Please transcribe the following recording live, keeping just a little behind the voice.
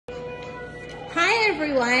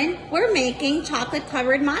everyone. We're making chocolate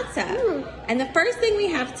covered matzah. And the first thing we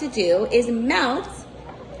have to do is melt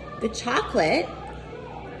the chocolate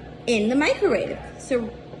in the microwave. So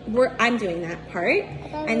I'm doing that part.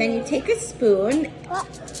 And then you take a spoon.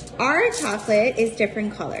 Our chocolate is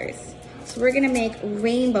different colors. So we're gonna make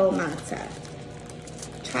rainbow matzah.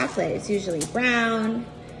 Chocolate is usually brown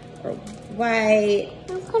or white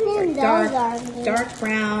or dark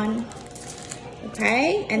brown.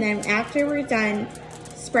 Okay, and then after we're done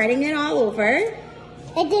spreading it all over,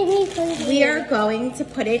 we are going to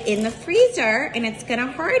put it in the freezer and it's gonna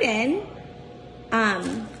harden,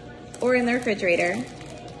 or in the refrigerator,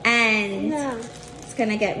 and it's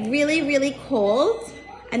gonna get really, really cold,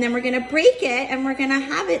 and then we're gonna break it and we're gonna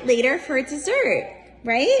have it later for dessert,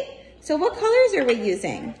 right? So what colors are we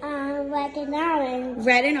using? Red and orange.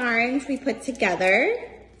 Red and orange we put together.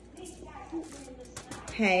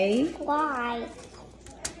 Okay. Why?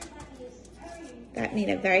 That made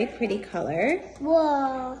a very pretty color.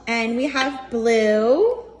 Whoa. And we have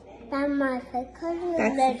blue. That's my favorite color.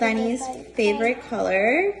 That's Lenny's favorite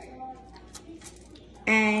color.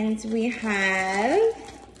 And we have,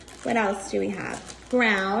 what else do we have?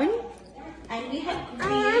 Brown. And we have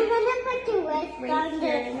green. I'm gonna put the red right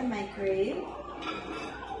here in the microwave.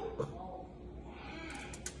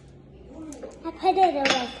 I put it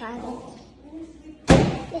away from it.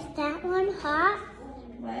 Is that one hot?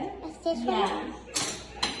 What? Is this one?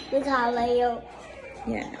 Look how little.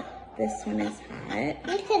 Yeah, this one is hot.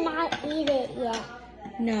 We cannot eat it yet.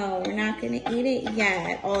 No, we're not gonna eat it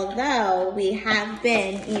yet, although we have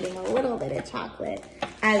been eating a little bit of chocolate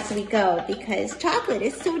as we go because chocolate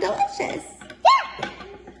is so delicious. Yeah,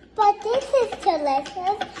 but this is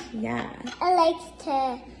delicious. Yeah. It likes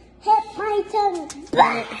to hit my tongue.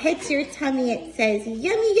 When it hits your tummy, it says,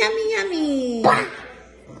 yummy, yummy, yummy.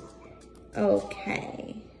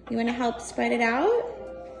 Okay. You want to help spread it out?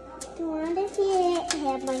 Do you want to see it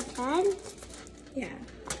hit my tongue? Yeah.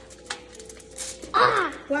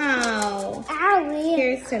 Ah! Wow. Owie.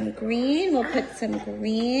 Here's some green. We'll put some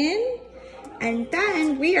green. And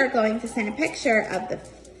then we are going to send a picture of the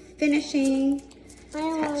finishing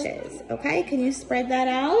touches. Okay, can you spread that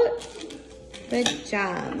out? Good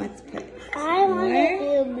job. Let's put I want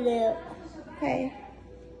to do blue. Okay.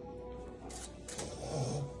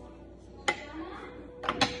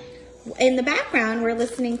 In the background, we're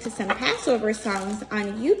listening to some Passover songs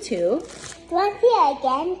on YouTube. Want to see it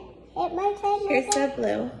again? Hit my tongue Here's again? the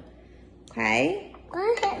blue. Okay.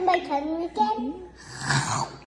 Want to hit my tongue again?